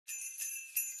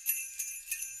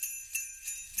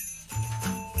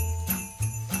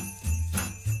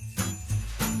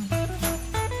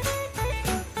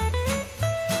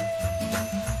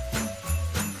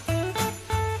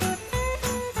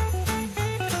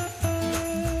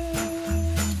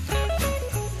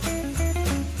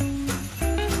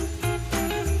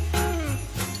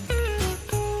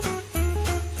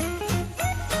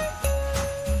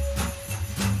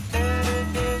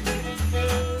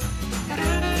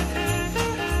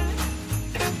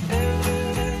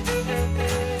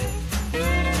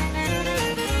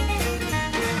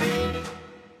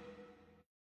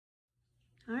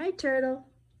turtle.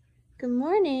 Good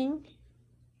morning.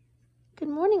 Good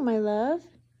morning, my love.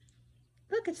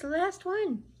 Look, it's the last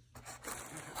one.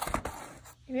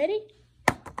 You ready?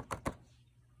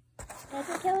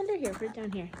 Advent calendar? Here, put it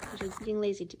down here. She's being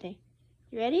lazy today.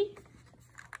 You ready?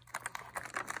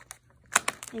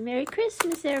 Hey, Merry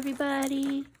Christmas,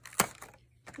 everybody.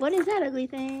 What is that ugly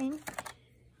thing?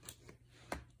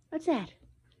 What's that?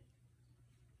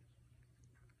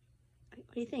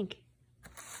 What do you think?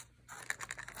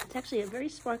 It's actually a very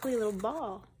sparkly little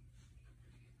ball.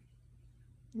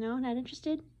 No, not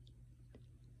interested?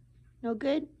 No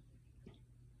good?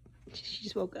 She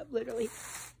just woke up, literally.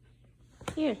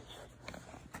 Here.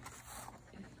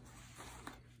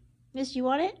 Miss, you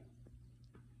want it?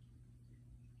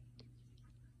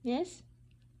 Yes?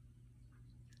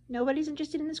 Nobody's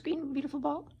interested in this green, beautiful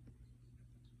ball?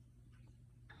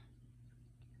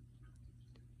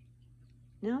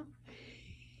 No?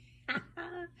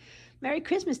 Merry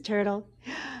Christmas, turtle.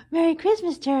 Merry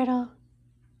Christmas, turtle.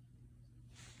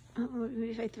 Oh, maybe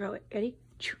if I throw it. Ready?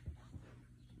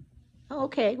 Oh,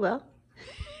 okay, well.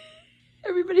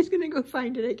 Everybody's going to go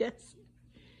find it, I guess.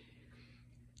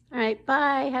 All right,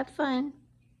 bye. Have fun.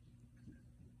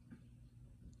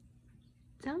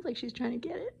 Sounds like she's trying to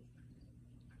get it.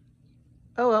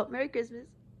 Oh, well, Merry Christmas.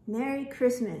 Merry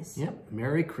Christmas. Yep,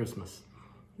 Merry Christmas.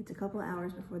 It's a couple of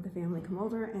hours before the family come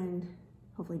over, and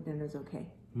hopefully dinner's okay.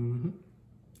 Mm-hmm.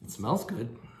 It smells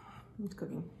good. It's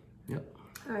cooking. Yep.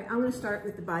 All right, I'm going to start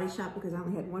with the Body Shop because I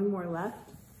only had one more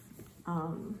left.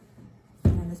 And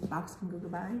then this box can go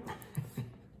goodbye.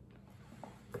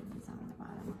 It's on the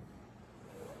bottom.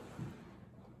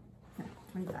 Okay,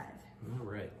 25. All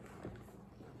right.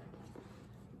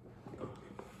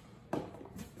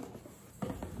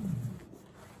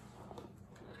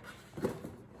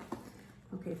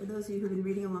 Okay, for those of you who've been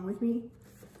reading along with me,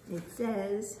 it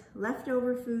says,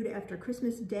 leftover food after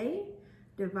Christmas Day,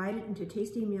 divide it into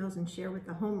tasty meals and share with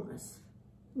the homeless.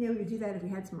 You know, we would do that if we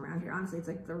had some around here. Honestly, it's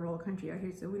like the rural country out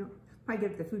here, so we don't probably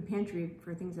get up the food pantry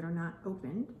for things that are not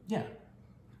opened. Yeah.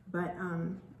 But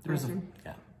there's send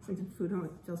some food home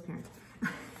with Phil's parents.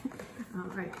 All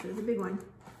right, so there's a big one.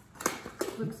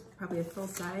 Looks probably a full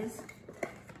size.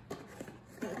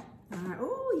 All right,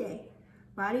 oh yay.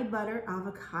 Body butter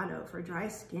avocado for dry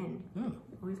skin.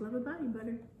 Always love a body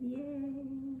butter.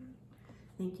 Yay.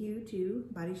 Thank you to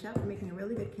Body Shop for making a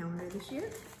really good calendar this year.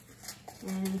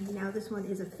 And now this one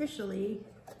is officially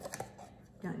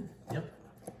done. Yep.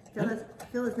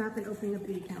 Phil has not been opening up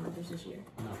beauty calendars this year.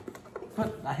 No.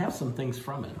 But I have some things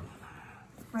from it.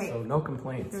 Right. So no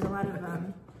complaints. There's a lot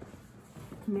of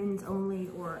men's only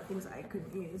or things I could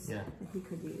use that he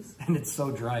could use. And it's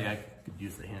so dry I could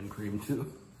use the hand cream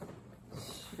too.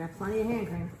 You got plenty of hand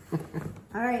cream.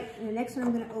 All right, and the next one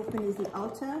I'm going to open is the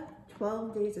Ulta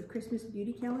 12 Days of Christmas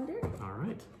Beauty Calendar. All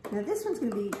right. Now this one's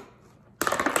going to be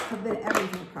a bit of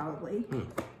everything, probably.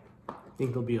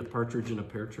 Think there'll be a partridge in a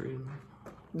pear tree in there?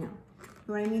 No.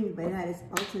 What I mean by that is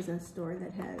Ulta's a store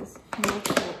that has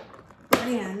multiple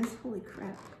brands. Holy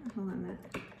crap. Hold on a minute.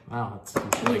 Wow, it's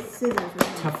like scissors,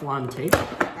 right? Teflon tape.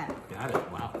 Got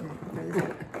it. Wow.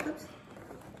 Oops.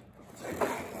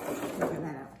 Throw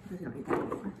that out. We don't need that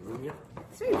anymore. Yep.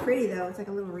 It's very pretty though. It's like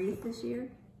a little wreath this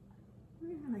year.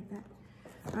 I like that.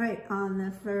 All right, on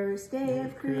the first day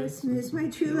of Christmas, my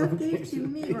true love gave to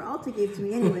me, or Ulta gave to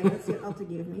me anyway. Let's see what Ulta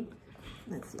gave me.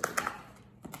 Let's see what I got.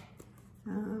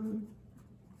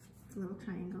 It's a little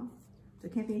triangle. So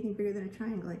it can't be anything bigger than a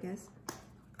triangle, I guess.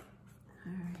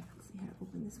 All right, let's see how to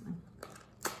open this one.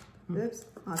 Oops.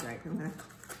 Oh, that's all right. I'm going to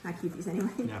not keep these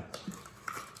anyway. Yeah.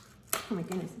 Oh my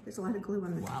goodness, there's a lot of glue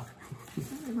on this. Wow.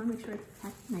 I want to make sure it's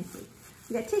packed nicely.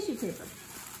 We got tissue paper.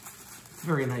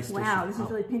 Very nice tissue. Wow, this is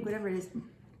really pink, whatever it is.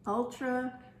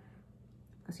 Ulta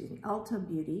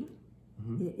Beauty.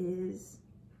 It is,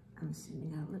 I'm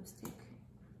assuming, a lipstick.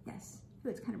 Yes. Ooh,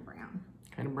 it's kind of brown.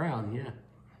 Kind of brown, yeah.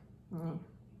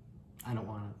 I don't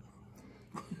want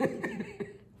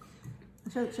it.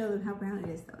 I'll show them how brown it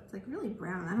is, though. It's like really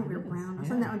brown. I don't wear brown. I'll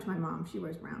send that one to my mom. She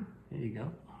wears brown. There you go.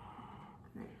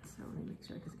 All right, so let me make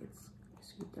sure because it gets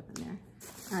scooped up in there.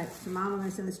 All right, so Mom, I'm going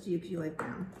to send this to you because you like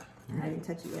brown. And I didn't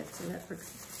touch it yet, so that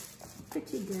works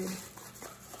pretty good.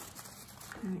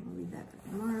 All right, we'll leave that for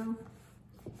tomorrow.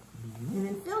 And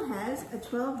then Phil has a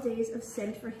 12 Days of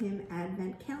Scent for Him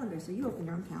Advent calendar. So you open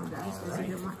your own calendar. I suppose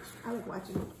you don't watch. I like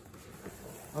watching it.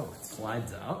 Oh, it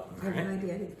slides out. I have no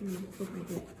idea. I didn't open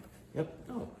it yet. Yep.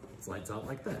 Oh, it slides out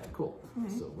like that. Cool.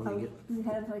 Right. So let me get. You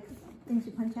have like things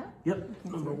you punch out? Yep.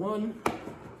 Number one.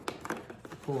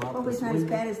 Pull out. Hopefully it's not as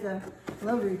bad as the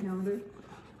Rotary calendar.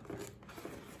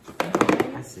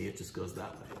 I see. It just goes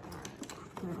that way.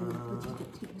 All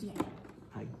right.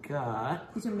 I I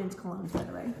got These are men's colognes, by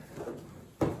the way.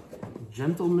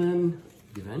 Gentleman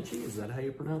Givenchy. Is that how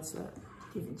you pronounce that?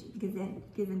 Givenchy.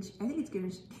 I think it's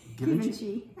Givenchy.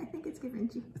 Givenchy? I think it's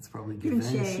Givenchy. It's probably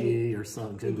Givenchy or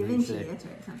something. Givenchy, that's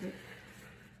right. Sounds right.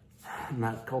 I'm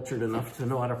not cultured enough to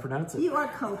know how to pronounce it. You are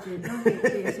cultured. Don't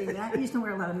get seriously that. You just don't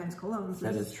wear a lot of men's colognes.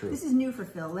 That is true. This is new for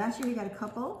Phil. Last year he got a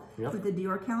couple with the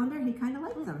Dior calendar. He kind of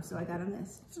liked them, so I got him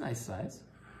this. It's a nice size.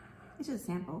 It's just a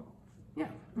sample. Yeah.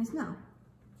 Nice now.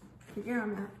 Take your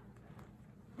arm out.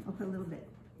 I'll put a little bit.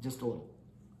 Just a little.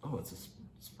 Oh, it's a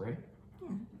spray? Yeah.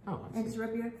 Oh, and just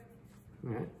rub your,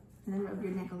 all right. And then rub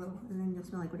your neck a little, and then you'll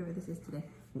smell like whatever this is today.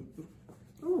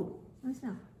 Ooh, nice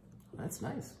smell. That's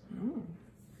nice.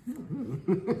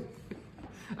 Mm.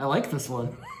 I like this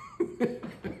one.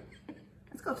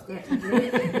 Let's go upstairs.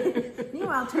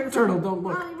 Meanwhile, Turtle, don't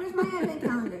look. Oh, where's my advent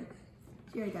calendar?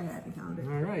 She already got her advent calendar.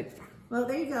 All right. Well,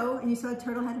 there you go. And you saw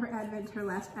Turtle had her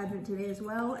last advent today as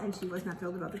well, and she was not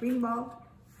thrilled about the green ball.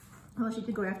 Well, she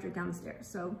did go after it downstairs,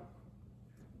 so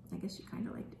I guess she kind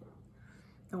of liked it.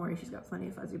 Don't worry, she's got plenty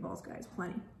of fuzzy balls, guys.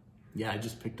 Plenty. Yeah, I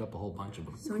just picked up a whole bunch of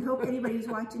them. So we hope anybody who's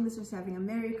watching this was having a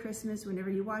Merry Christmas whenever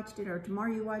you watched it, or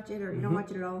tomorrow you watch it, or you don't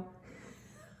watch it at all.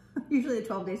 Usually the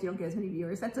 12 days you don't get as many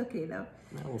viewers. That's okay, though.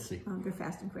 Yeah, we'll see. They're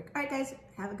fast and quick. All right, guys.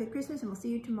 Have a good Christmas, and we'll see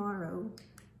you tomorrow.